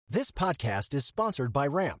This podcast is sponsored by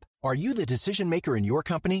Ramp. Are you the decision maker in your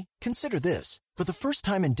company? Consider this. For the first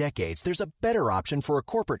time in decades, there's a better option for a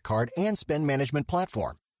corporate card and spend management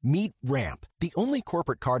platform. Meet Ramp, the only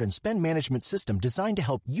corporate card and spend management system designed to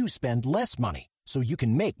help you spend less money so you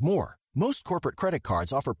can make more. Most corporate credit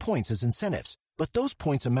cards offer points as incentives, but those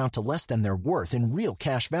points amount to less than their worth in real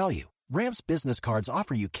cash value. Ramp's business cards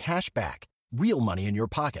offer you cash back, real money in your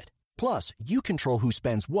pocket. Plus, you control who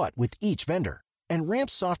spends what with each vendor. And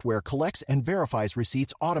Ramp's software collects and verifies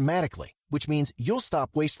receipts automatically, which means you'll stop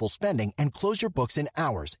wasteful spending and close your books in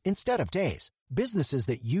hours instead of days. Businesses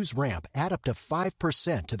that use Ramp add up to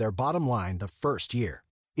 5% to their bottom line the first year.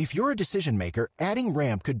 If you're a decision maker, adding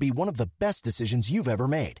Ramp could be one of the best decisions you've ever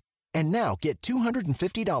made. And now get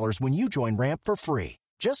 $250 when you join Ramp for free.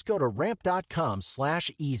 Just go to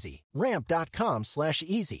ramp.com/easy.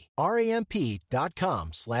 Ramp.com/easy.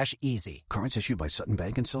 RAMP.com/easy. Cards issued by Sutton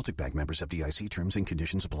Bank and Celtic Bank, members of FDIC. Terms and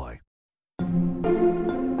conditions apply.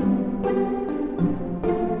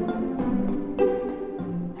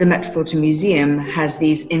 The Metropolitan Museum has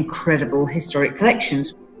these incredible historic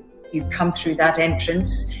collections. You come through that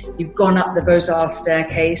entrance, you've gone up the Beaux-Arts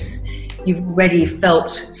staircase, you've already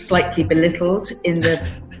felt slightly belittled in the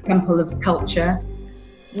Temple of Culture.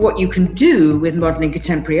 What you can do with modern and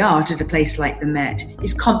contemporary art at a place like the Met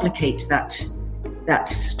is complicate that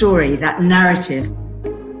story, that narrative.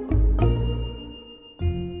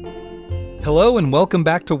 Hello and welcome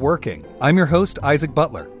back to Working. I'm your host, Isaac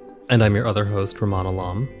Butler. And I'm your other host, Rumaan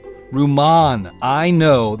Alam. Rumaan, I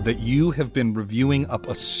know that you have been reviewing up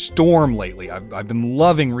a storm lately. I've been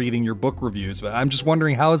loving reading your book reviews, but I'm just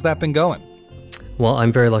wondering, how has that been going? Well,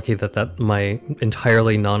 I'm very lucky that my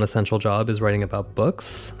entirely non-essential job is writing about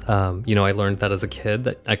books. I learned that as a kid,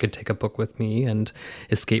 that I could take a book with me and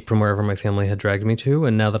escape from wherever my family had dragged me to.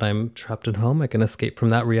 And now that I'm trapped at home, I can escape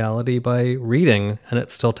from that reality by reading, and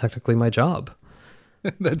it's still technically my job.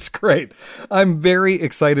 That's great. I'm very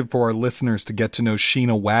excited for our listeners to get to know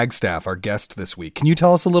Sheena Wagstaff, our guest this week. Can you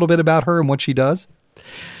tell us a little bit about her and what she does?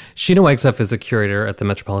 Sheena Wagstaff is a curator at the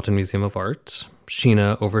Metropolitan Museum of Art.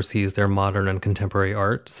 Sheena oversees their modern and contemporary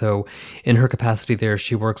art. So in her capacity there,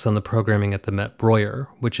 she works on the programming at the Met Breuer,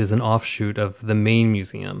 which is an offshoot of the main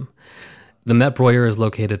museum. The Met Breuer is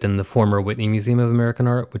located in the former Whitney Museum of American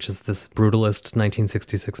Art, which is this brutalist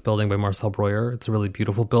 1966 building by Marcel Breuer. It's a really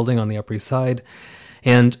beautiful building on the Upper East Side.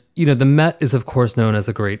 And, the Met is, of course, known as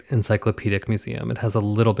a great encyclopedic museum. It has a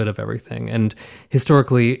little bit of everything. And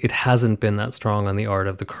historically, it hasn't been that strong on the art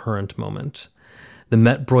of the current moment. The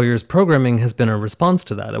Met Breuer's programming has been a response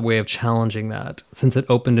to that, a way of challenging that. Since it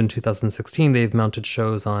opened in 2016, they've mounted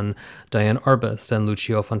shows on Diane Arbus and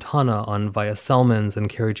Lucio Fontana, on Via Selmans and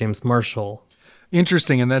Kerry James Marshall.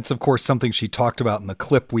 Interesting, and that's, of course, something she talked about in the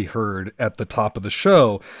clip we heard at the top of the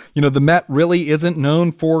show. The Met really isn't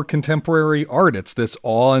known for contemporary art. It's this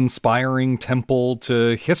awe-inspiring temple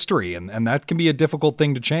to history, and that can be a difficult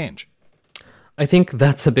thing to change. I think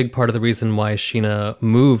that's a big part of the reason why Sheena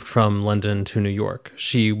moved from London to New York.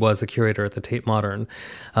 She was a curator at the Tate Modern,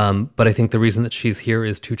 but I think the reason that she's here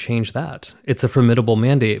is to change that. It's a formidable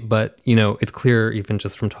mandate, but, it's clear even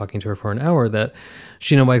just from talking to her for an hour that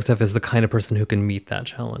Sheena Wagstaff is the kind of person who can meet that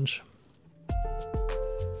challenge.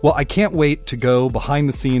 Well, I can't wait to go behind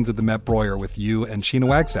the scenes at the Met Breuer with you and Sheena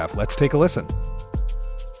Wagstaff. Let's take a listen.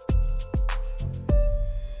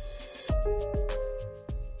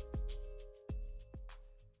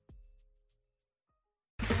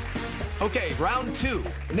 Okay, round two.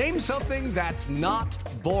 Name something that's not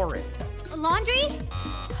boring. A laundry?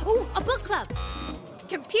 Ooh, a book club.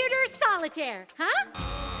 Computer solitaire, huh?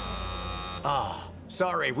 Ah,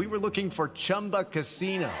 sorry, we were looking for Chumba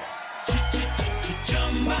Casino.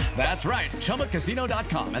 That's right,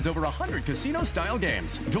 ChumbaCasino.com has over 100 casino-style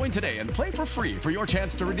games. Join today and play for free for your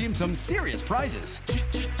chance to redeem some serious prizes.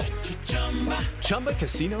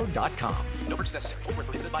 ChumbaCasino.com. No purchase necessary. Void where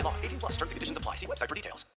prohibited by law. 18+. Terms and conditions apply. See website for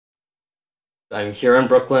details. I'm here in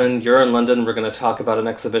Brooklyn, you're in London. We're going to talk about an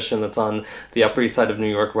exhibition that's on the Upper East Side of New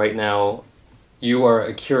York right now. You are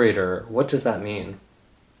a curator. What does that mean?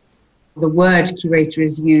 The word curator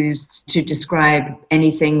is used to describe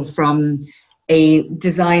anything from a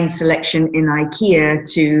design selection in IKEA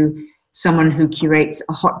to someone who curates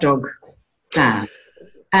a hot dog stand.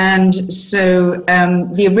 And so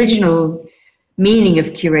the original meaning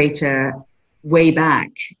of curator way back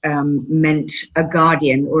meant a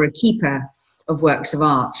guardian or a keeper of works of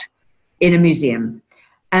art in a museum.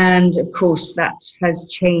 And of course, that has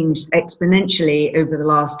changed exponentially over the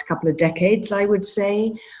last couple of decades, I would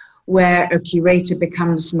say, where a curator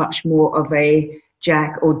becomes much more of a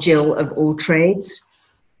Jack or Jill of all trades.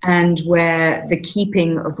 and where the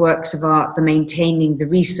keeping of works of art, the maintaining, the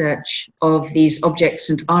research of these objects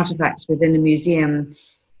and artifacts within a museum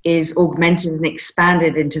is augmented and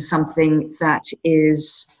expanded into something that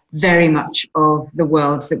is very much of the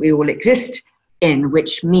world that we all exist in,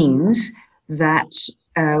 which means that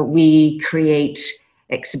we create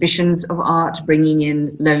exhibitions of art, bringing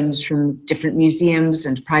in loans from different museums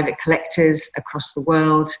and private collectors across the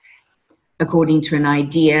world, according to an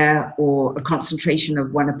idea or a concentration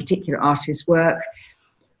of a particular artist's work.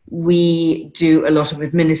 We do a lot of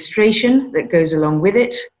administration that goes along with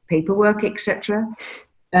it, paperwork, etc.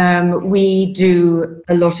 We do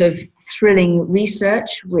a lot of thrilling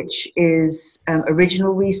research, which is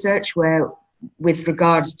original research, where with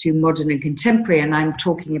regard to modern and contemporary, and I'm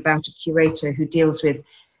talking about a curator who deals with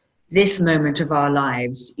this moment of our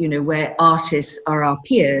lives, where artists are our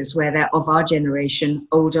peers, where they're of our generation,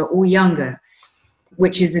 older or younger,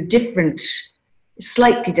 which is a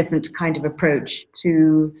slightly different kind of approach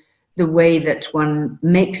to the way that one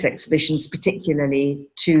makes exhibitions, particularly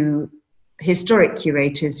to historic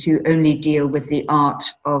curators who only deal with the art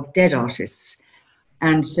of dead artists.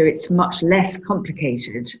 And so it's much less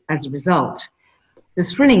complicated as a result. The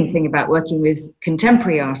thrilling thing about working with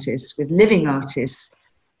contemporary artists, with living artists,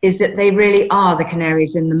 is that they really are the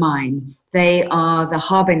canaries in the mine. They are the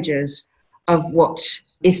harbingers of what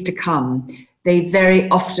is to come. They very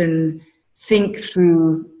often think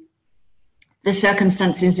through the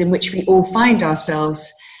circumstances in which we all find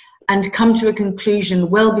ourselves and come to a conclusion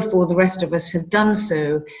well before the rest of us have done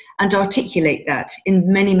so, and articulate that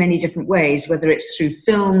in many, many different ways, whether it's through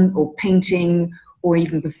film or painting or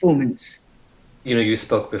even performance. You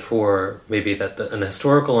spoke before maybe that an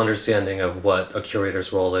historical understanding of what a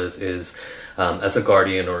curator's role is as a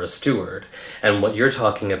guardian or a steward. And what you're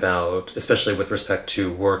talking about, especially with respect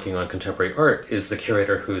to working on contemporary art, is the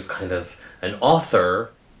curator who's kind of an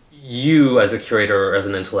author. You, as a curator or as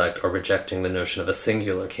an intellect, are rejecting the notion of a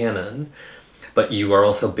singular canon, but you are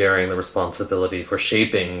also bearing the responsibility for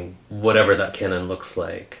shaping whatever that canon looks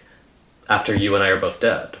like after you and I are both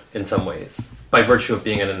dead, in some ways, by virtue of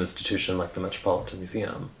being in an institution like the Metropolitan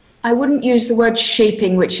Museum. I wouldn't use the word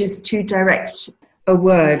shaping, which is too direct a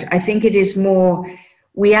word. I think it is more,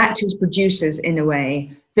 we act as producers in a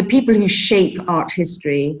way. The people who shape art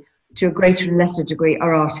history to a greater and lesser degree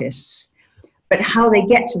are artists. But how they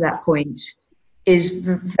get to that point is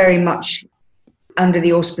very much under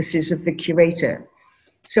the auspices of the curator.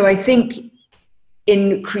 So I think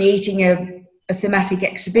in creating a thematic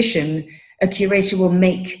exhibition, a curator will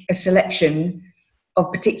make a selection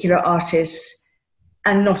of particular artists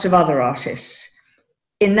and not of other artists.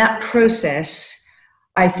 In that process,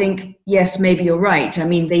 I think, yes, maybe you're right. I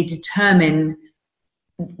mean, they determine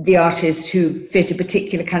the artists who fit a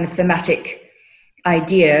particular kind of thematic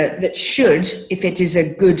idea that should, if it is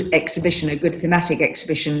a good exhibition, a good thematic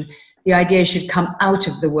exhibition, the idea should come out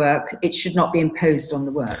of the work. It should not be imposed on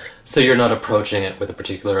the work. So you're not approaching it with a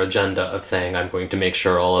particular agenda of saying, I'm going to make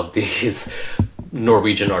sure all of these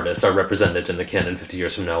Norwegian artists are represented in the canon 50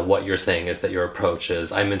 years from now. What you're saying is that your approach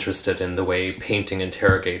is, I'm interested in the way painting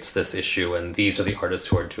interrogates this issue, and these are the artists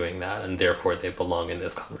who are doing that, and therefore they belong in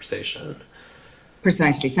this conversation.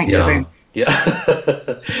 Precisely. Thank you very much. Yeah.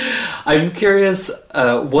 I'm curious,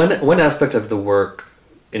 one aspect of the work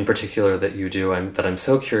in particular that you do, that I'm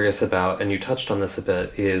so curious about, and you touched on this a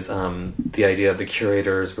bit, is the idea of the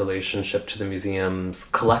curator's relationship to the museum's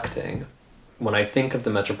collecting. When I think of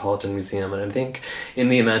the Metropolitan Museum, and I think in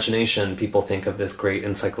the imagination, people think of this great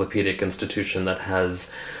encyclopedic institution that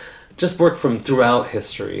has just worked from throughout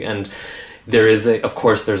history. And there is of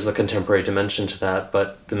course, there's a contemporary dimension to that,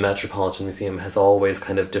 but the Metropolitan Museum has always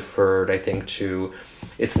kind of deferred, I think, to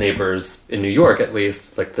its neighbors in New York, at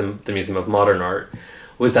least, like the Museum of Modern Art.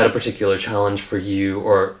 Was that a particular challenge for you,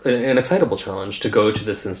 or an excitable challenge, to go to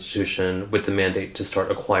this institution with the mandate to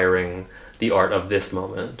start acquiring the art of this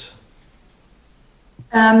moment?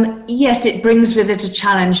 Yes, it brings with it a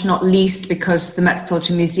challenge, not least because the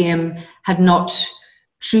Metropolitan Museum had not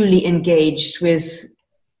truly engaged with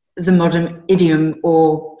the modern idiom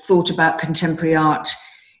or thought about contemporary art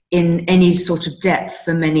in any sort of depth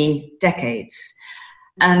for many decades.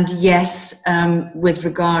 And yes, with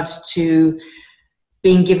regard to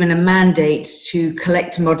being given a mandate to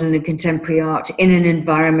collect modern and contemporary art in an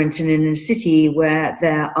environment and in a city where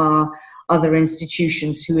there are other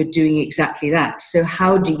institutions who are doing exactly that. So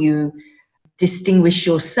how do you distinguish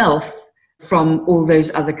yourself from all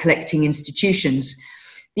those other collecting institutions?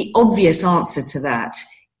 The obvious answer to that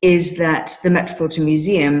is that the Metropolitan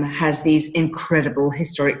Museum has these incredible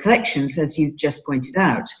historic collections, as you just pointed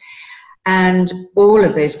out. And all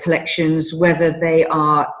of those collections, whether they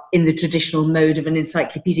are in the traditional mode of an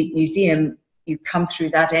encyclopedic museum, you come through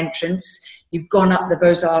that entrance, you've gone up the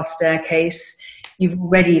Beaux-Arts staircase, you've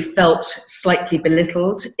already felt slightly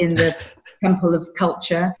belittled in the Temple of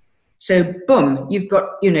Culture. So boom, you've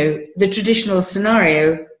got, the traditional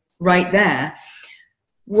scenario right there.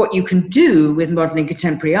 What you can do with modern and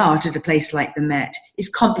contemporary art at a place like the Met is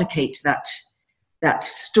complicate that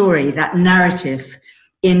story, that narrative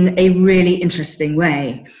in a really interesting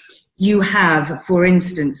way. You have, for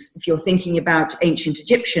instance, if you're thinking about ancient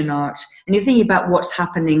Egyptian art and you're thinking about what's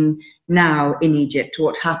happening now in Egypt,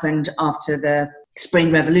 what happened after the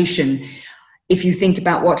Spring Revolution, if you think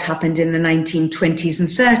about what happened in the 1920s and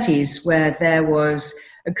 30s, where there was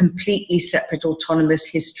a completely separate autonomous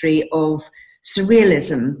history of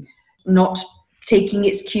surrealism, not taking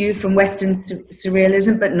its cue from Western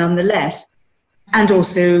surrealism, but nonetheless, and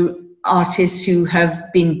also artists who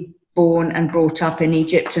have been born and brought up in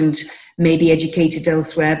Egypt and maybe educated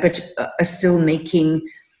elsewhere, but are still making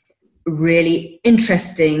really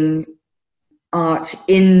interesting art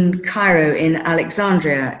in Cairo, in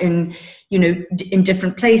Alexandria, in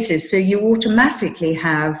different places. So you automatically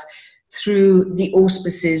have, through the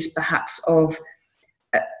auspices perhaps of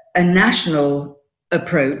a national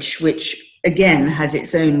approach, which again has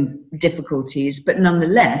its own difficulties, but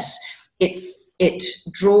nonetheless, it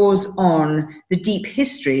draws on the deep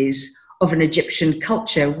histories of an Egyptian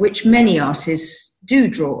culture, which many artists do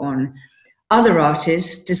draw on. Other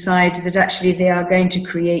artists decide that actually they are going to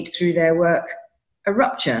create through their work a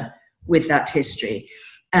rupture with that history,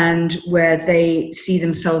 and where they see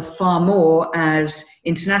themselves far more as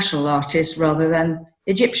international artists rather than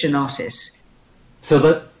Egyptian artists.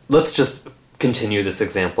 So let's just continue this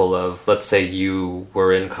example of, let's say you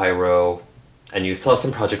were in Cairo and you saw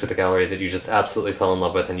some project at the gallery that you just absolutely fell in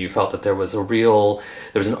love with, and you felt that there was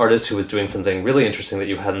an artist who was doing something really interesting that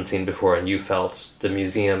you hadn't seen before, and you felt the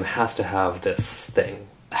museum has to have this thing.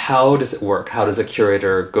 How does it work? How does a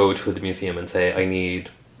curator go to the museum and say, I need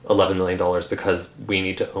 $11 million because we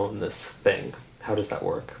need to own this thing? How does that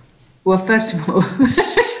work? Well, first of all,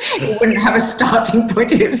 you wouldn't have a starting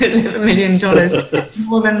point if it was $11 million. It's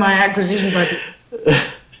more than my acquisition budget.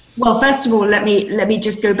 Well, first of all, let me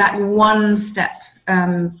just go back one step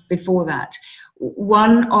before that.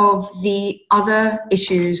 One of the other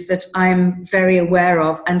issues that I'm very aware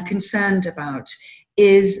of and concerned about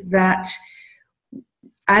is that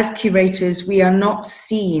as curators, we are not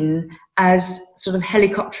seen as sort of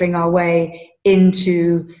helicoptering our way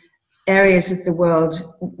into areas of the world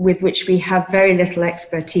with which we have very little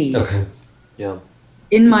expertise. Okay. Yeah.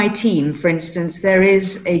 In my team, for instance, there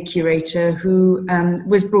is a curator who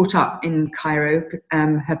was brought up in Cairo.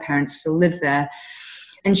 Her parents still live there,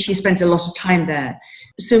 and she spends a lot of time there.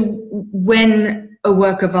 So when a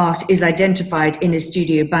work of art is identified in a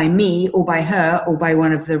studio by me or by her or by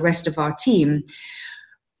one of the rest of our team,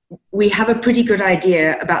 we have a pretty good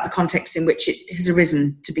idea about the context in which it has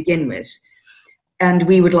arisen to begin with. And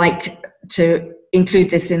we would like to include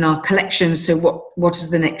this in our collection. So what is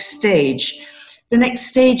the next stage? The next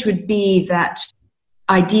stage would be that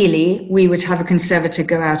ideally we would have a conservator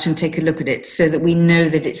go out and take a look at it so that we know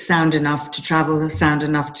that it's sound enough to travel, sound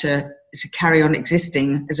enough to carry on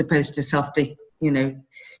existing, as opposed to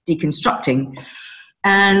deconstructing.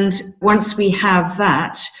 And once we have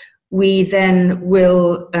that, we then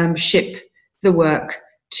will ship the work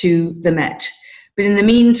to the Met. But in the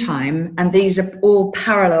meantime, and these are all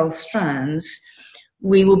parallel strands,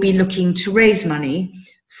 we will be looking to raise money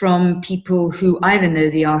from people who either know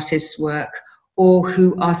the artist's work or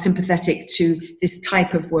who are sympathetic to this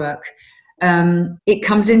type of work. It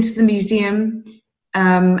comes into the museum,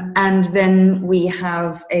 and then we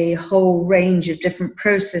have a whole range of different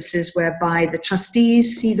processes whereby the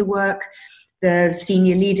trustees see the work, the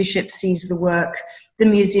senior leadership sees the work, the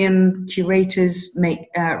museum curators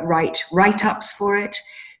write write-ups for it.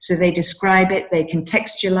 So they describe it, they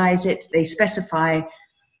contextualize it, they specify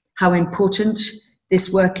how important this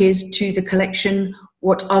work is to the collection,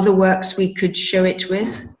 what other works we could show it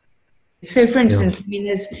with. So for instance,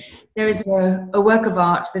 there is a work of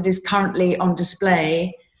art that is currently on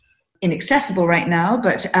display, inaccessible right now,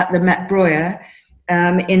 but at the Met Breuer,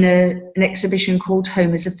 in an exhibition called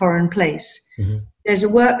Home is a Foreign Place. Mm-hmm. There's a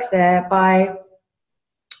work there by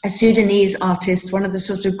a Sudanese artist, one of the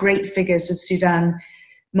sort of great figures of Sudan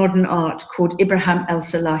modern art, called Ibrahim El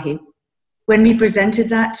Salahi. When we presented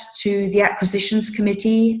that to the acquisitions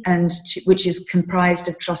committee, which is comprised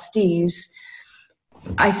of trustees,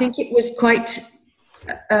 I think it was quite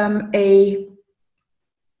a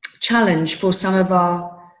challenge for some of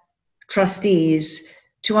our trustees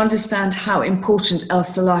to understand how important El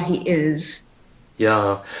Salahi is.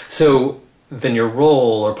 Yeah. So then your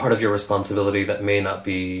role, or part of your responsibility that may not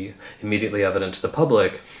be immediately evident to the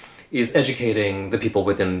public, is educating the people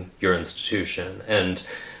within your institution and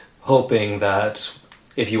hoping that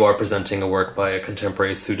if you are presenting a work by a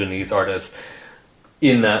contemporary Sudanese artist,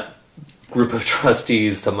 in that group of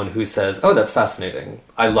trustees, someone who says, oh, that's fascinating,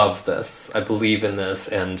 I love this, I believe in this,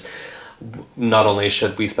 and not only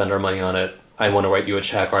should we spend our money on it, I want to write you a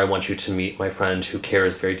check, or I want you to meet my friend who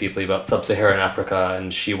cares very deeply about sub-Saharan Africa,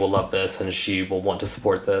 and she will love this, and she will want to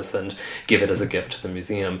support this, and give it as a gift to the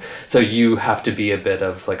museum. So you have to be a bit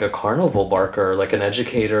of like a carnival barker, like an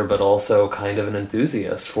educator, but also kind of an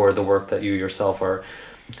enthusiast for the work that you yourself are,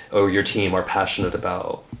 or your team are passionate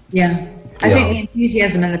about. Yeah. I think the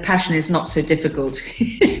enthusiasm and the passion is not so difficult.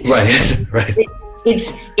 Right.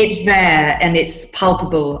 It's there and it's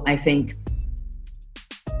palpable, I think.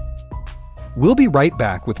 We'll be right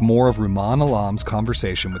back with more of Rumaan Alam's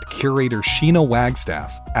conversation with curator Sheena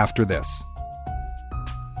Wagstaff after this.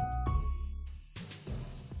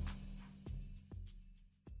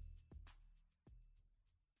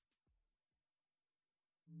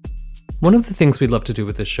 One of the things we'd love to do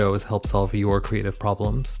with this show is help solve your creative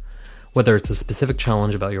problems. Whether it's a specific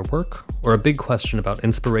challenge about your work or a big question about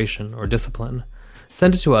inspiration or discipline,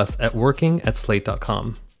 send it to us at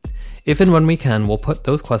working@slate.com. If and when we can, we'll put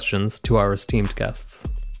those questions to our esteemed guests.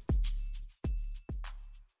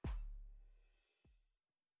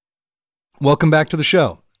 Welcome back to the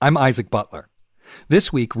show. I'm Isaac Butler.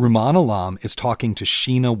 This week, Rumaan Alam is talking to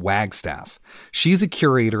Sheena Wagstaff. She's a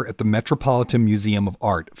curator at the Metropolitan Museum of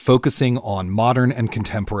Art, focusing on modern and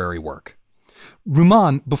contemporary work.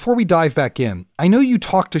 Rumaan, before we dive back in, I know you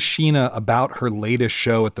talked to Sheena about her latest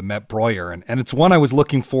show at the Met Breuer, and it's one I was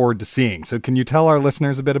looking forward to seeing. So can you tell our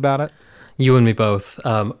listeners a bit about it? You and me both.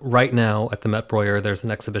 Right now at the Met Breuer, there's an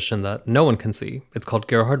exhibition that no one can see. It's called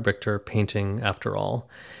Gerhard Richter, Painting After All.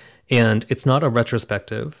 And it's not a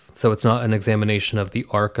retrospective, so it's not an examination of the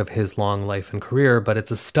arc of his long life and career, but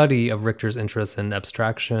it's a study of Richter's interest in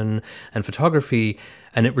abstraction and photography,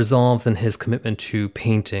 and it resolves in his commitment to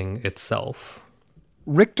painting itself.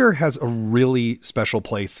 Richter has a really special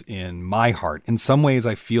place in my heart. In some ways,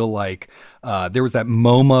 I feel like there was that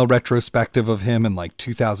MoMA retrospective of him in like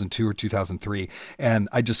 2002 or 2003, and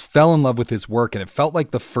I just fell in love with his work, and it felt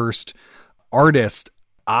like the first artist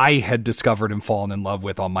I had discovered and fallen in love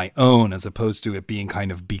with on my own, as opposed to it being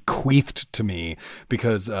kind of bequeathed to me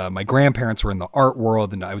because my grandparents were in the art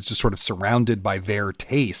world and I was just sort of surrounded by their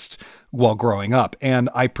taste while growing up. And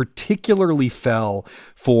I particularly fell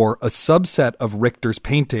for a subset of Richter's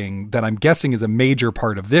painting that I'm guessing is a major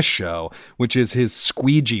part of this show, which is his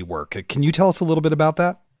squeegee work. Can you tell us a little bit about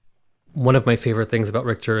that? One of my favorite things about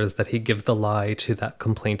Richter is that he gives the lie to that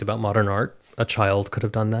complaint about modern art. A child could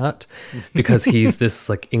have done that because he's this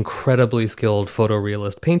like incredibly skilled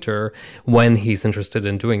photorealist painter when he's interested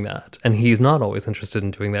in doing that. And he's not always interested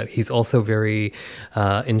in doing that. He's also very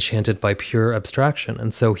enchanted by pure abstraction.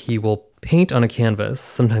 And so he will paint on a canvas,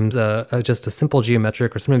 sometimes just a simple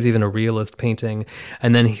geometric or sometimes even a realist painting,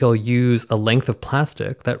 and then he'll use a length of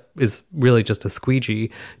plastic that is really just a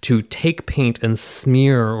squeegee to take paint and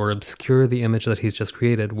smear or obscure the image that he's just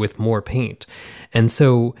created with more paint. And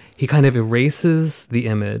so he kind of erases the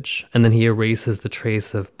image, and then he erases the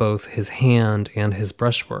trace of both his hand and his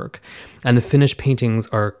brushwork. And the finished paintings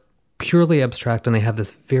are purely abstract, and they have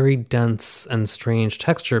this very dense and strange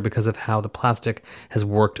texture because of how the plastic has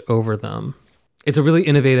worked over them. It's a really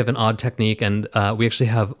innovative and odd technique, and we actually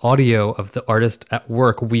have audio of the artist at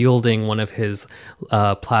work wielding one of his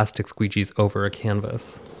plastic squeegees over a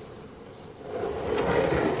canvas.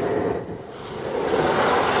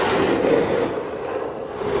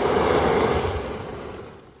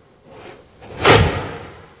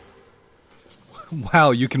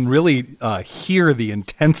 Wow, you can really hear the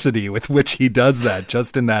intensity with which he does that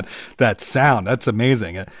just in that sound. That's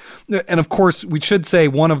amazing. And of course, we should say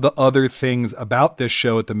one of the other things about this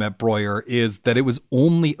show at the Met Breuer is that it was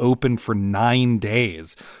only open for 9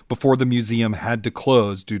 days before the museum had to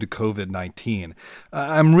close due to COVID-19.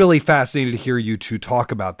 I'm really fascinated to hear you two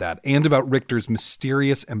talk about that and about Richter's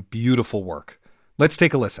mysterious and beautiful work. Let's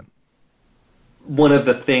take a listen. One of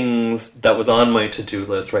the things that was on my to-do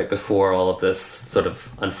list right before all of this sort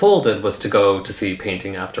of unfolded was to go to see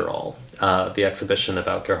Painting After All, the exhibition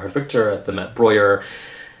about Gerhard Richter at the Met Breuer.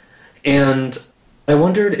 And I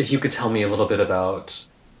wondered if you could tell me a little bit about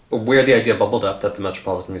where the idea bubbled up that the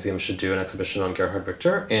Metropolitan Museum should do an exhibition on Gerhard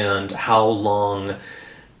Richter and how long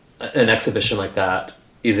an exhibition like that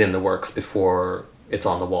is in the works before it's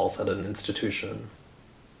on the walls at an institution.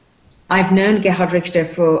 I've known Gerhard Richter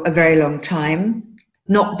for a very long time,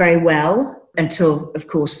 not very well until, of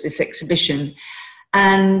course, this exhibition.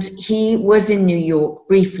 And he was in New York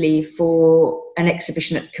briefly for an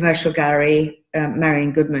exhibition at the Commercial Gallery,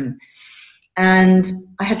 Marion Goodman. And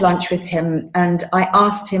I had lunch with him, and I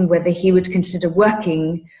asked him whether he would consider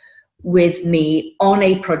working with me on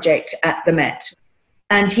a project at the Met.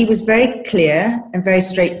 And he was very clear and very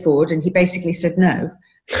straightforward, and he basically said, no,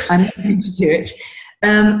 I'm not going to do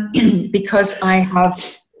it, because I have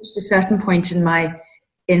reached a certain point in my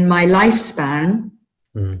lifespan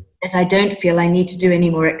that I don't feel I need to do any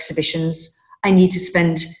more exhibitions. I need to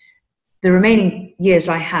spend the remaining years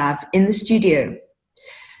I have in the studio.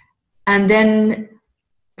 And then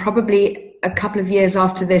probably a couple of years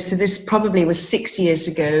after this, so this probably was 6 years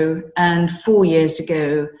ago, and 4 years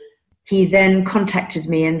ago, he then contacted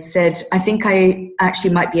me and said, I think I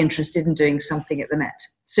actually might be interested in doing something at the Met.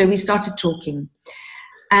 So we started talking.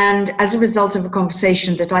 And as a result of a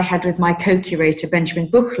conversation that I had with my co-curator, Benjamin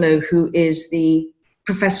Buchloh, who is the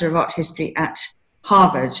professor of art history at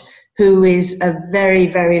Harvard, who is a very,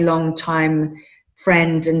 very long time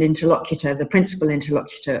friend and interlocutor, the principal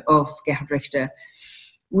interlocutor of Gerhard Richter,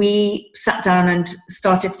 we sat down and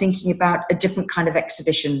started thinking about a different kind of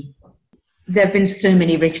exhibition. There have been so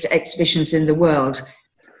many Richter exhibitions in the world.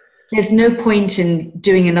 There's no point in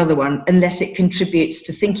doing another one unless it contributes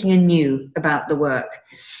to thinking anew about the work.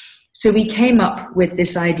 So we came up with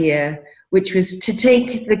this idea, which was to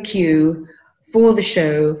take the cue for the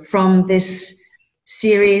show from this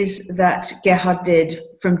series that Gerhard did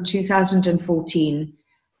from 2014,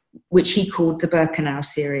 which he called the Birkenau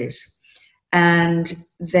series. And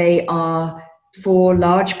they are 4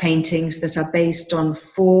 large paintings that are based on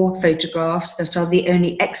 4 photographs that are the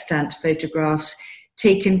only extant photographs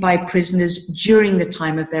taken by prisoners during the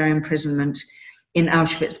time of their imprisonment in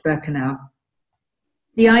Auschwitz-Birkenau.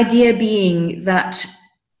 The idea being that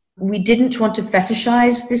we didn't want to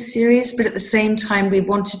fetishize this series, but at the same time, we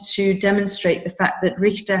wanted to demonstrate the fact that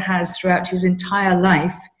Richter has, throughout his entire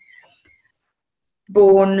life,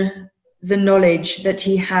 borne the knowledge that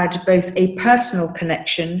he had both a personal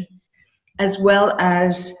connection as well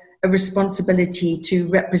as a responsibility to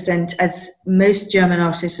represent, as most German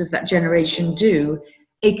artists of that generation do,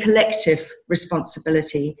 a collective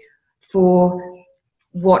responsibility for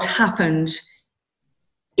what happened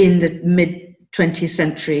in the mid-20th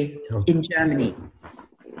century in Germany.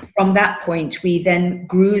 From that point, we then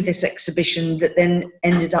grew this exhibition that then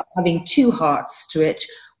ended up having 2 hearts to it.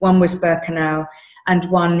 One was Birkenau, and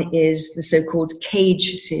one is the so-called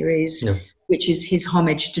Cage series, which is his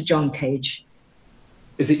homage to John Cage.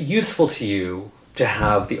 Is it useful to you to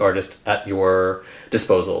have the artist at your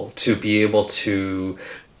disposal, to be able to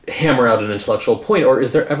hammer out an intellectual point, or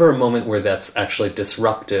is there ever a moment where that's actually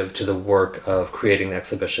disruptive to the work of creating an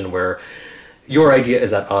exhibition, where your idea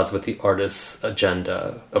is at odds with the artist's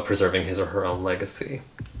agenda of preserving his or her own legacy?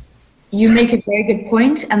 You make a very good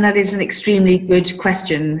point, and that is an extremely good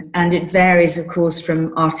question, and it varies, of course,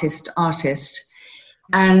 from artist to artist.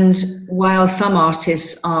 And while some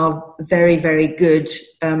artists are very, very good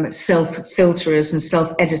self-filterers and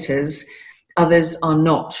self-editors, others are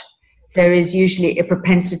not. There is usually a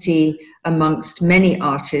propensity amongst many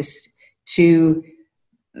artists to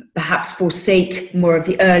perhaps forsake more of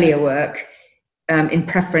the earlier work in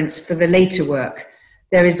preference for the later work.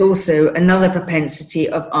 There is also another propensity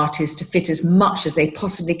of artists to fit as much as they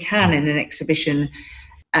possibly can in an exhibition,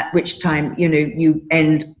 at which time, you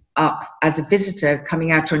end up as a visitor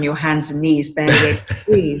coming out on your hands and knees, barely able to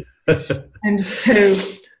breathe. And so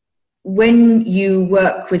when you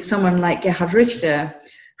work with someone like Gerhard Richter,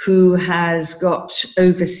 who has got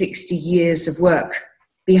over 60 years of work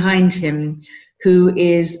behind him, who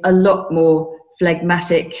is a lot more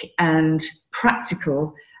phlegmatic and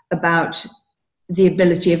practical about the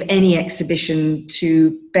ability of any exhibition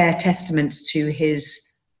to bear testament to his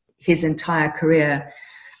entire career.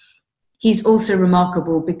 He's also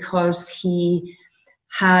remarkable because he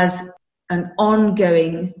has an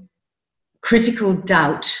ongoing critical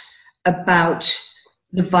doubt about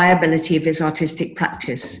the viability of his artistic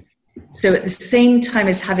practice. So at the same time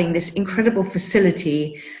as having this incredible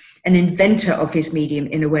facility, an inventor of his medium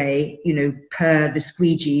in a way, per the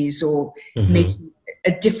squeegees, or making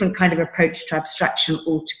a different kind of approach to abstraction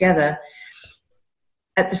altogether.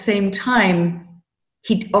 At the same time,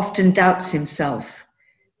 he often doubts himself.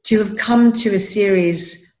 To have come to a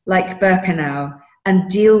series like Birkenau and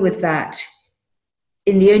deal with that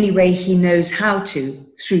in the only way he knows how to,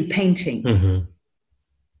 through painting.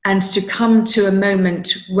 And to come to a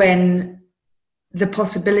moment when the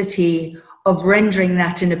possibility of rendering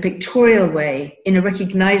that in a pictorial way, in a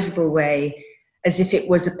recognizable way, as if it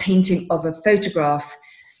was a painting of a photograph,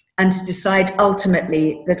 and to decide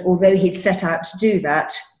ultimately that although he'd set out to do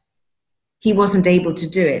that, he wasn't able to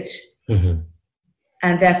do it. Mm-hmm.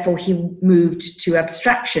 And therefore he moved to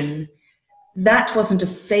abstraction. That wasn't a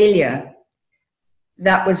failure.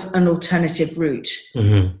 That was an alternative route.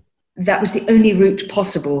 Mm-hmm. That was the only route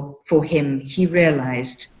possible for him, he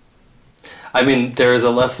realized. I mean, there is a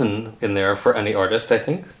lesson in there for any artist, I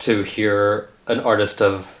think, to hear an artist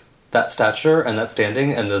of that stature and that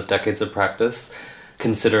standing and those decades of practice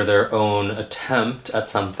consider their own attempt at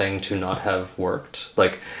something to not have worked.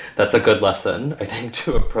 Like, that's a good lesson, I think,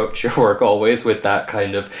 to approach your work always with that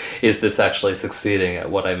kind of, is this actually succeeding at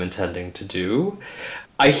what I'm intending to do?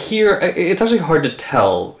 I hear, it's actually hard to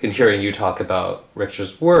tell in hearing you talk about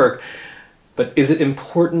Richter's work, but is it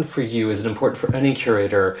important for you, is it important for any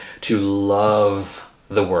curator to love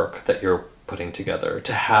the work that you're putting together,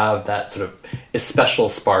 to have that sort of special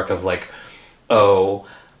spark of like, oh,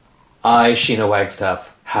 I, Sheena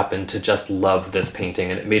Wagstaff, happen to just love this painting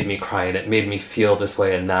and it made me cry and it made me feel this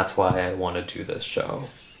way and that's why I want to do this show?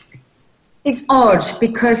 It's odd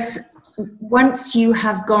because once you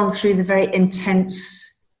have gone through the very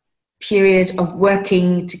intense period of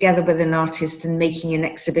working together with an artist and making an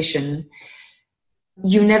exhibition,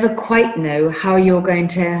 you never quite know how you're going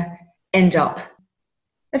to end up.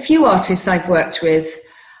 A few artists I've worked with,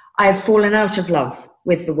 I've fallen out of love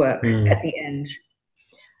with the work at the end.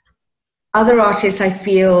 Other artists, I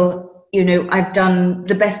feel, I've done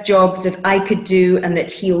the best job that I could do and that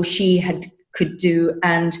he or she could do,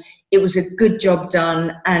 and it was a good job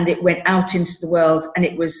done, and it went out into the world, and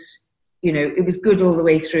it was good all the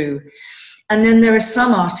way through. And then there are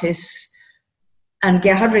some artists, and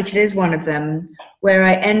Gerhard Richter is one of them, where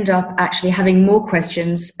I end up actually having more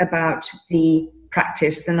questions about the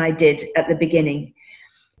practice than I did at the beginning.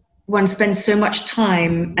 One spends so much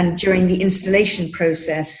time, and during the installation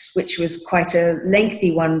process, which was quite a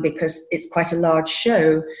lengthy one because it's quite a large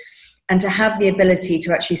show, and to have the ability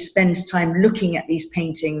to actually spend time looking at these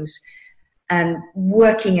paintings and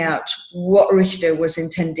working out what Richter was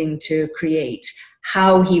intending to create,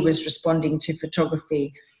 how he was responding to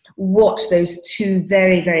photography, what those two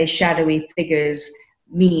very, very shadowy figures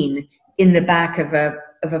mean in the back of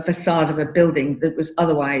a facade of a building that was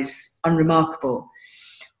otherwise unremarkable.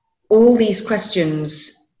 All these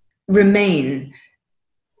questions remain,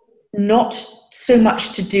 not so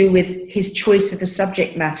much to do with his choice of the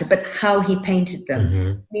subject matter, but how he painted them.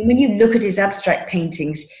 Mm-hmm. I mean, when you look at his abstract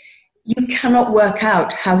paintings, you cannot work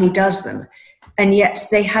out how he does them, and yet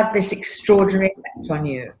they have this extraordinary effect on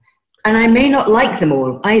you. And I may not like them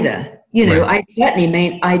all either. Right.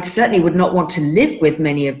 I certainly would not want to live with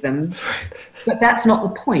many of them, but that's not the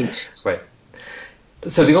point. Right.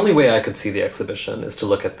 So the only way I could see the exhibition is to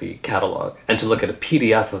look at the catalog, and to look at a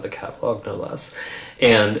PDF of the catalog, no less.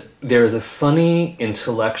 And there's a funny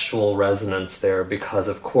intellectual resonance there because,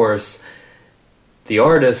 of course, the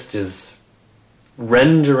artist is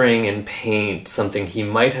rendering in paint something he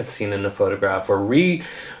might have seen in a photograph, or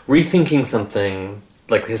rethinking something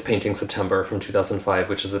like his painting September from 2005,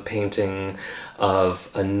 which is a painting of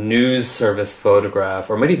a news service photograph,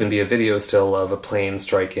 or might even be a video still of a plane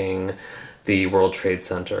striking the World Trade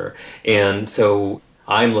Center. And so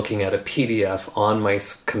I'm looking at a PDF on my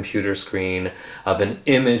computer screen of an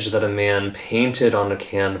image that a man painted on a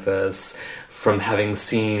canvas from having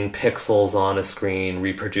seen pixels on a screen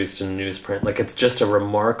reproduced in newsprint. Like, it's just a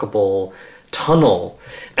remarkable tunnel.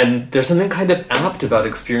 And there's something kind of apt about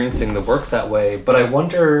experiencing the work that way. But I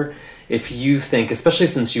wonder if you think, especially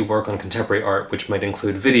since you work on contemporary art, which might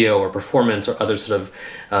include video or performance or other sort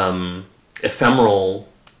of ephemeral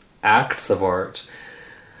acts of art,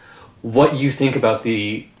 what you think about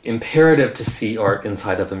the imperative to see art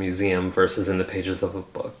inside of a museum versus in the pages of a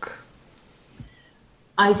book.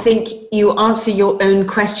 I think you answer your own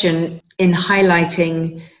question in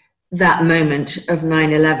highlighting that moment of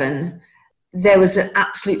 9/11. There was an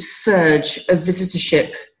absolute surge of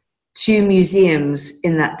visitorship to museums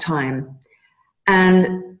in that time.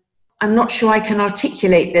 And I'm not sure I can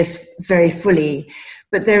articulate this very fully,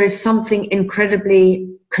 but there is something incredibly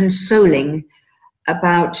consoling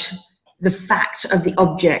about the fact of the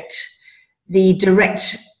object, the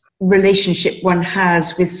direct relationship one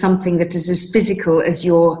has with something that is as physical as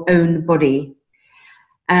your own body.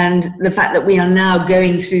 And the fact that we are now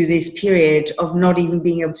going through this period of not even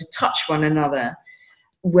being able to touch one another,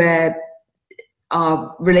 where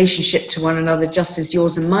our relationship to one another, just as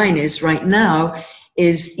yours and mine is right now,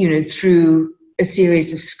 is, through a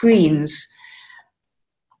series of screens.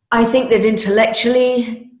 I think that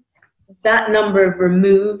intellectually, that number of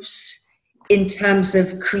removes in terms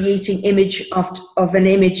of creating image of an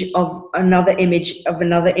image of another image of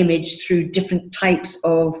another image through different types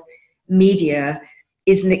of media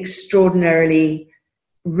is an extraordinarily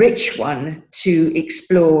rich one to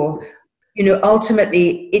explore. You know,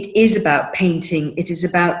 ultimately, it is about painting. It is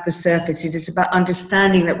about the surface. It is about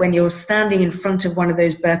understanding that when you're standing in front of one of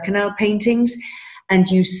those Birkenau paintings and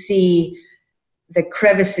you see the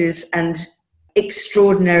crevices and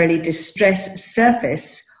extraordinarily distressed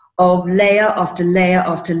surface of layer after layer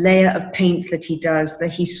after layer of paint that he does, that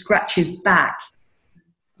he scratches back,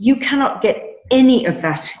 you cannot get any of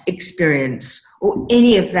that experience or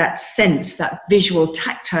any of that sense, that visual,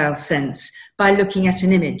 tactile sense, by looking at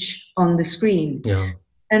an image on the screen. Yeah.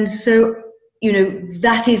 And so, you know,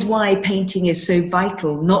 that is why painting is so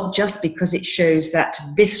vital, not just because it shows that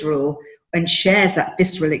visceral and shares that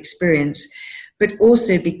visceral experience, but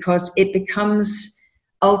also because it becomes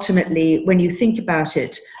ultimately, when you think about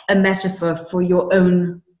it, a metaphor for your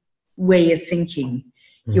own way of thinking,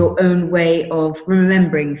 your own way of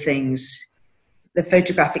remembering things. The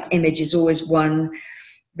photographic image is always one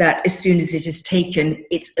that as soon as it is taken,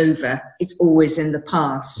 it's over. It's always in the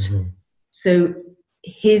past. So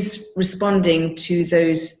his responding to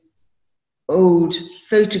those old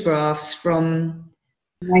photographs from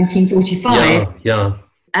 1945,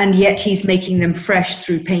 and yet he's making them fresh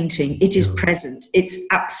through painting. It is present. It's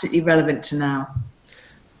absolutely relevant to now.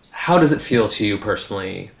 How does it feel to you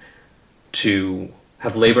personally to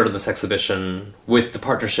have labored on this exhibition with the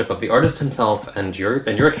partnership of the artist himself and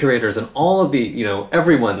your curators and all of the, you know,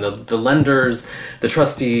 everyone, the lenders, the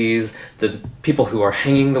trustees, the people who are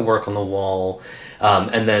hanging the work on the wall,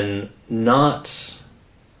 and then not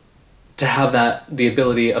to have the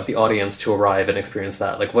ability of the audience to arrive and experience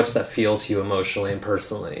that? Like, what does that feel to you emotionally and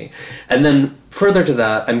personally? And then further to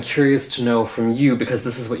that, I'm curious to know from you, because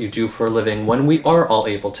this is what you do for a living, when we are all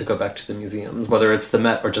able to go back to the museums, whether it's the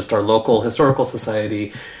Met or just our local historical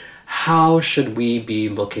society, how should we be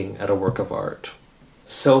looking at a work of art?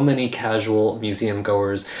 So many casual museum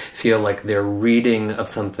goers feel like their reading of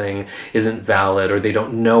something isn't valid or they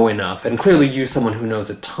don't know enough. And clearly you, someone who knows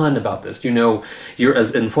a ton about this, you know, you're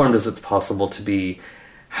as informed as it's possible to be.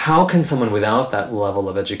 How can someone without that level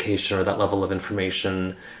of education or that level of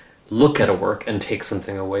information look at a work and take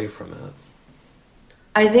something away from it?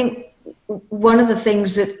 I think one of the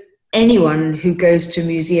things that anyone who goes to a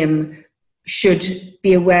museum should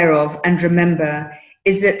be aware of and remember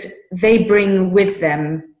is that they bring with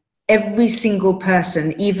them, every single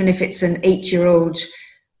person, even if it's an 8-year-old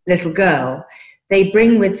little girl, they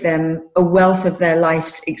bring with them a wealth of their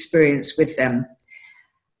life's experience with them.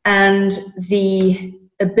 And the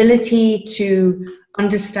ability to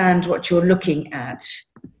understand what you're looking at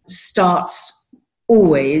starts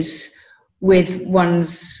always with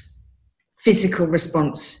one's physical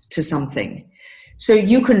response to something. So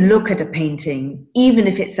you can look at a painting, even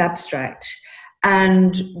if it's abstract,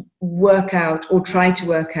 and work out or try to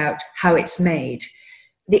work out how it's made.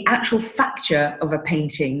 The actual facture of a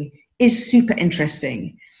painting is super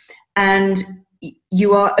interesting. And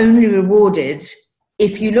you are only rewarded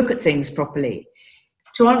if you look at things properly.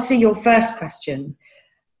 To answer your first question,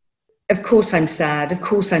 of course I'm sad, of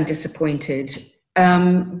course I'm disappointed,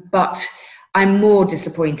 but I'm more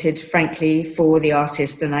disappointed, frankly, for the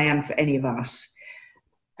artist than I am for any of us.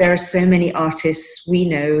 There are so many artists we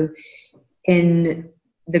know in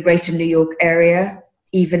the greater New York area,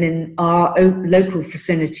 even in our local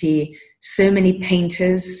vicinity, so many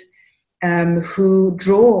painters who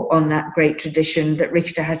draw on that great tradition that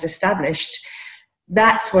Richter has established.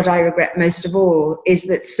 That's what I regret most of all, is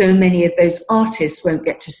that so many of those artists won't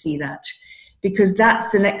get to see that, because that's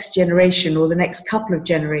the next generation or the next couple of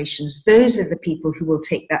generations. Those are the people who will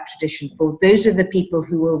take that tradition forward. Those are the people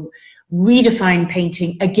who will redefine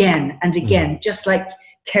painting again and again, just like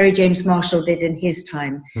Kerry James Marshall did in his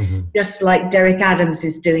time, just like Derek Adams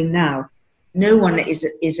is doing now. No one is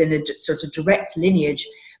in a sort of direct lineage,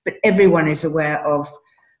 but everyone is aware of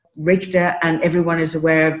Richter and everyone is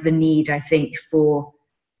aware of the need, I think, for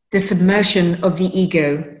the submersion of the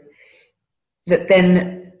ego that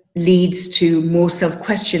then leads to more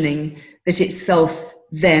self-questioning, that itself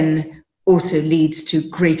then also leads to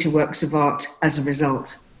greater works of art as a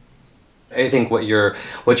result. I think what you're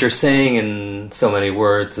saying in so many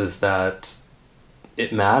words is that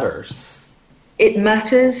it matters. It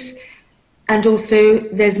matters, and also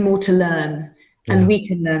there's more to learn, and we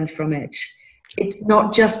can learn from it. It's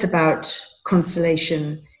not just about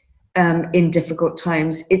consolation in difficult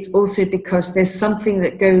times. It's also because there's something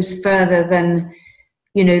that goes further than,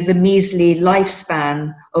 you know, the measly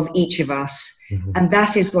lifespan of each of us, and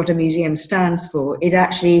that is what a museum stands for. It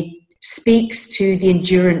actually speaks to the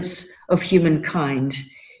endurance of humankind.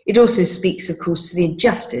 It also speaks, of course, to the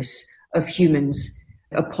injustice of humans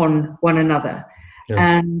upon one another.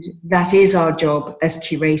 Yeah. And that is our job as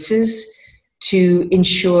curators, to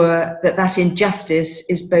ensure that that injustice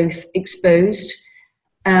is both exposed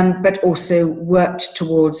but also worked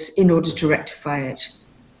towards in order to rectify it.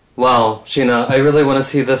 Wow, Sheena, I really want to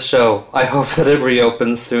see this show. I hope that it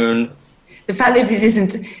reopens soon. The fact that it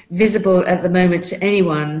isn't visible at the moment to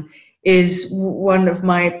anyone is one of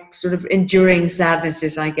my sort of enduring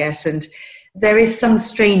sadnesses, I guess. And there is some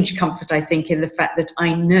strange comfort, I think, in the fact that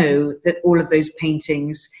I know that all of those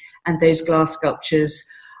paintings and those glass sculptures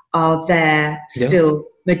are there still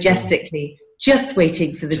majestically, just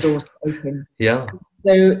waiting for the doors to open. Yeah.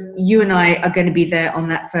 So you and I are going to be there on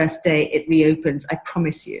that first day it reopens, I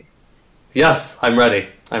promise you. Yes, I'm ready.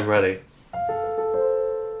 I'm ready.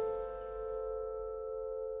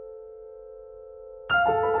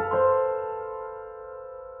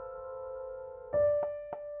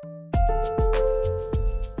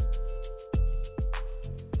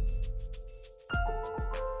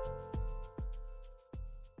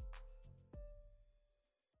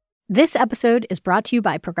 This episode is brought to you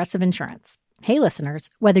by Progressive Insurance. Hey, listeners,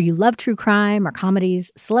 whether you love true crime or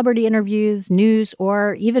comedies, celebrity interviews, news,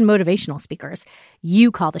 or even motivational speakers,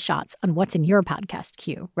 you call the shots on what's in your podcast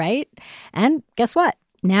queue, right? And guess what?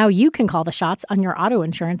 Now you can call the shots on your auto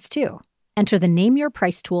insurance, too. Enter the Name Your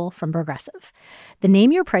Price tool from Progressive. The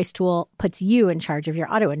Name Your Price tool puts you in charge of your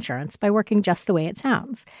auto insurance by working just the way it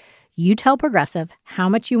sounds. You tell Progressive how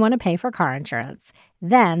much you want to pay for car insurance.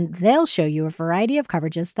 Then they'll show you a variety of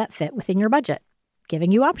coverages that fit within your budget,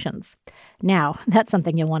 giving you options. Now, that's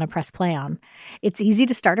something you'll want to press play on. It's easy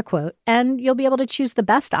to start a quote, and you'll be able to choose the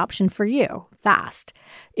best option for you fast.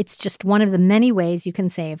 It's just one of the many ways you can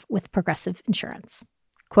save with Progressive Insurance.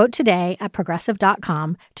 Quote today at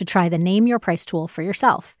Progressive.com to try the Name Your Price tool for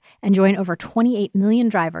yourself and join over 28 million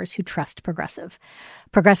drivers who trust Progressive.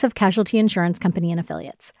 Progressive Casualty Insurance Company and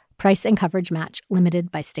Affiliates. Price and coverage match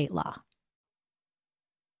limited by state law.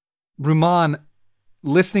 Rumaan,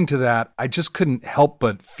 listening to that, I just couldn't help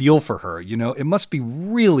but feel for her. You know, it must be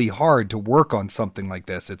really hard to work on something like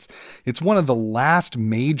this. It's one of the last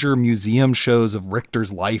major museum shows of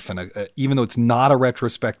Richter's life, and even though it's not a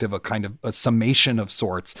retrospective, a kind of a summation of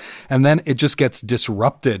sorts, and then it just gets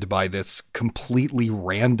disrupted by this completely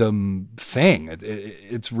random thing.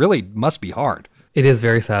 It's really must be hard. It is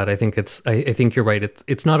very sad. I think I think you're right.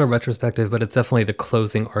 It's not a retrospective, but it's definitely the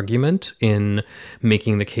closing argument in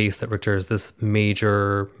making the case that Richter is this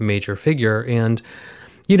major figure. And,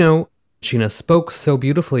 you know, Sheena spoke so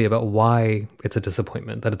beautifully about why it's a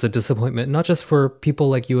disappointment, that it's a disappointment, not just for people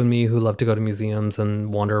like you and me who love to go to museums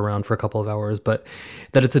and wander around for a couple of hours, but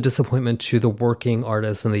that it's a disappointment to the working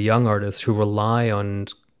artists and the young artists who rely on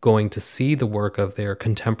going to see the work of their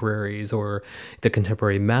contemporaries or the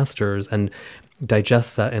contemporary masters and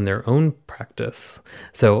digest that in their own practice.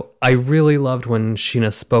 So I really loved when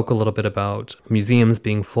Sheena spoke a little bit about museums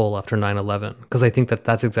being full after 9/11, because I think that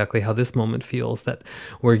that's exactly how this moment feels, that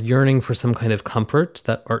we're yearning for some kind of comfort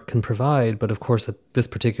that art can provide. But of course, at this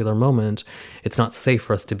particular moment, it's not safe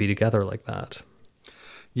for us to be together like that.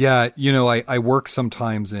 Yeah, you know, I work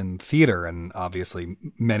sometimes in theater, and obviously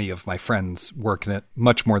many of my friends work in it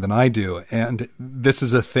much more than I do. And this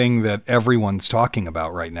is a thing that everyone's talking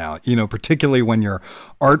about right now, you know, particularly when your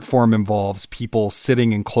art form involves people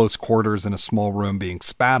sitting in close quarters in a small room being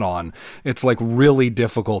spat on. It's like really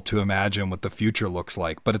difficult to imagine what the future looks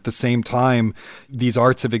like. But at the same time, these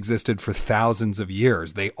arts have existed for thousands of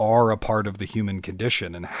years. They are a part of the human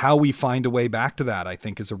condition. And how we find a way back to that, I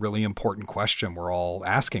think, is a really important question we're all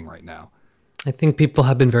asking right now. I think people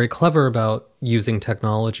have been very clever about using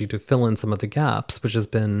technology to fill in some of the gaps, which has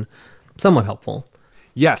been somewhat helpful.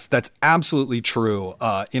 Yes, that's absolutely true.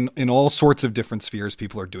 In all sorts of different spheres,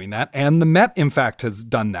 people are doing that. And the Met, in fact, has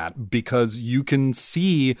done that, because you can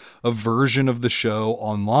see a version of the show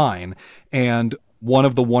online. And one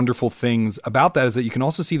of the wonderful things about that is that you can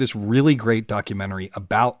also see this really great documentary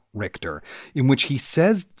about Richter, in which he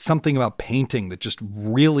says something about painting that just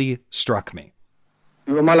really struck me.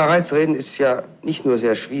 Über Malerei zu reden ist ja nicht nur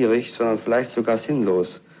sehr schwierig, sondern vielleicht sogar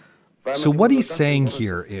sinnlos. So what he's saying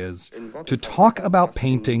here is, to talk about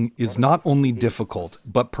painting is not only difficult,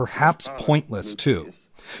 but perhaps pointless too.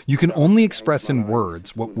 You can only express in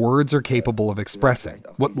words what words are capable of expressing,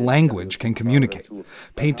 what language can communicate.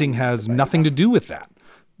 Painting has nothing to do with that.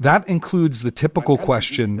 That includes the typical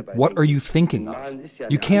question, what are you thinking of?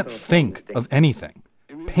 You can't think of anything.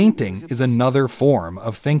 Painting is another form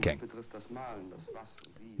of thinking.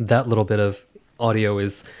 That little bit of audio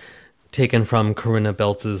is taken from Corinna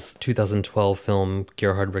Beltz's 2012 film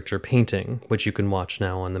Gerhard Richter Painting, which you can watch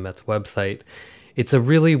now on the Met's website. It's a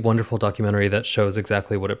really wonderful documentary that shows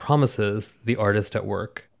exactly what it promises, the artist at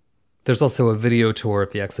work. There's also a video tour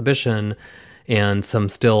of the exhibition and some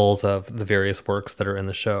stills of the various works that are in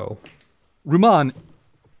the show. Rumaan,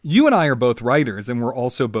 you and I are both writers, and we're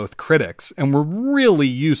also both critics, and we're really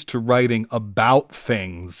used to writing about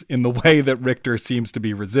things in the way that Richter seems to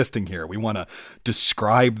be resisting here. We want to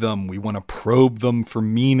describe them, we want to probe them for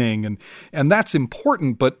meaning, and that's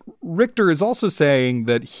important, but Richter is also saying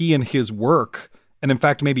that he and his work, and in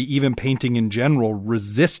fact maybe even painting in general,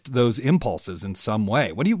 resist those impulses in some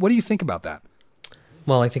way. What do you think about that?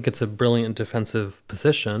 Well, I think it's a brilliant defensive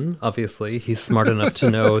position, obviously. He's smart enough to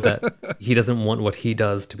know that he doesn't want what he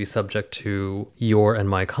does to be subject to your and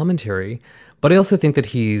my commentary. But I also think that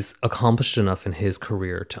he's accomplished enough in his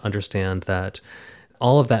career to understand that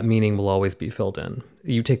all of that meaning will always be filled in.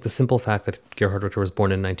 You take the simple fact that Gerhard Richter was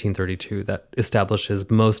born in 1932, that establishes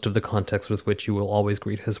most of the context with which you will always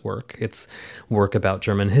greet his work. It's work about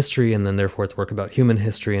German history, and then therefore it's work about human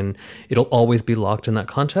history, and it'll always be locked in that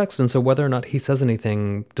context. And so whether or not he says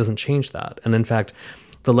anything doesn't change that. And in fact,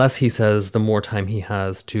 the less he says, the more time he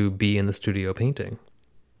has to be in the studio painting.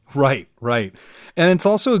 Right. And it's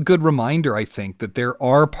also a good reminder, I think, that there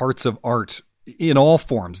are parts of art in all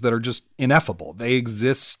forms that are just ineffable. They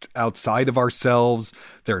exist outside of ourselves.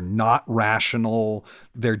 They're not rational.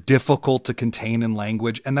 They're difficult to contain in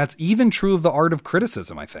language. And that's even true of the art of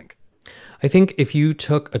criticism, I think. I think if you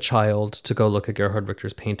took a child to go look at Gerhard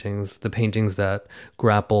Richter's paintings, the paintings that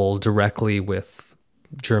grapple directly with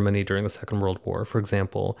Germany during the Second World War, for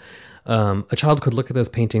example, a child could look at those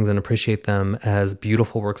paintings and appreciate them as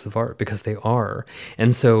beautiful works of art, because they are.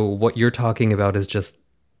 And so what you're talking about is just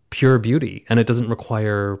pure beauty, and it doesn't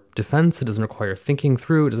require defense, it doesn't require thinking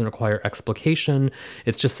through, it doesn't require explication.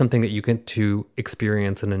 It's just something that you get to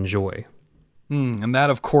experience and enjoy. And that,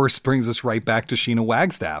 of course, brings us right back to Sheena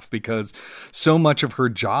Wagstaff, because so much of her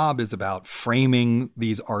job is about framing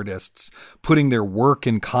these artists, putting their work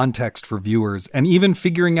in context for viewers, and even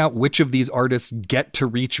figuring out which of these artists get to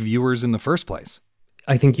reach viewers in the first place.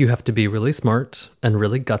 I think you have to be really smart and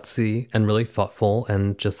really gutsy and really thoughtful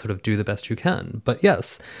and just sort of do the best you can. But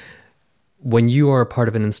yes, when you are a part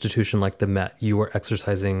of an institution like the Met, you are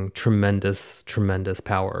exercising tremendous, tremendous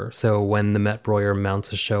power. So when the Met Breuer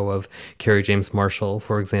mounts a show of Kerry James Marshall,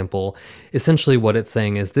 for example, essentially what it's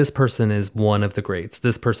saying is this person is one of the greats.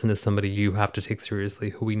 This person is somebody you have to take seriously,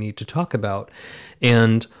 who we need to talk about.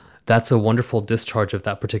 And that's a wonderful discharge of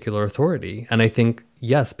that particular authority. And I think,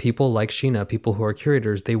 yes, people like Sheena, people who are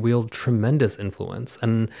curators, they wield tremendous influence.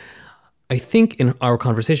 And I think in our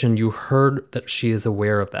conversation, you heard that she is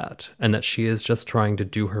aware of that and that she is just trying to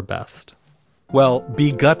do her best. Well,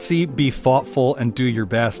 be gutsy, be thoughtful, and do your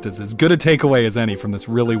best is as good a takeaway as any from this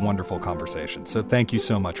really wonderful conversation. So thank you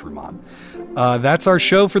so much, Rumaan. That's our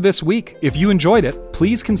show for this week. If you enjoyed it,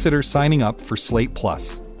 please consider signing up for Slate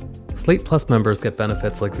Plus. Slate Plus members get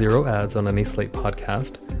benefits like 0 ads on any Slate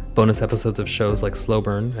podcast, bonus episodes of shows like Slow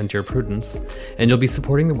Burn and Dear Prudence, and you'll be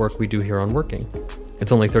supporting the work we do here on Working.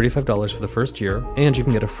 It's only $35 for the first year, and you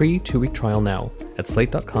can get a free 2-week trial now at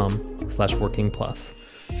slate.com/workingplus.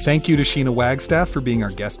 Thank you to Sheena Wagstaff for being our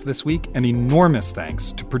guest this week, and enormous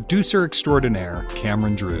thanks to producer extraordinaire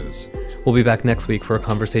Cameron Drews. We'll be back next week for a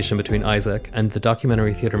conversation between Isaac and the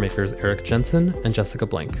documentary theater makers Eric Jensen and Jessica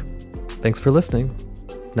Blank. Thanks for listening.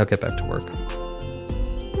 Now get back to work.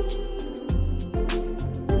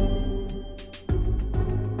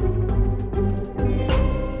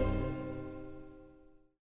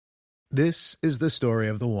 This is the story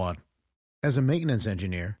of the one. As a maintenance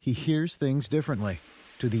engineer, he hears things differently.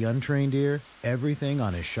 To the untrained ear, everything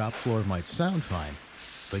on his shop floor might sound fine,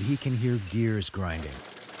 but he can hear gears grinding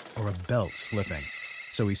or a belt slipping.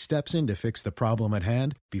 So he steps in to fix the problem at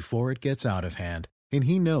hand before it gets out of hand. And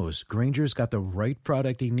he knows Grainger's got the right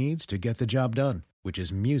product he needs to get the job done, which is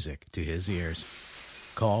music to his ears.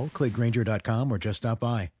 Call, click Grainger.com, or just stop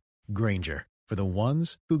by. Grainger, for the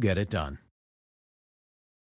ones who get it done.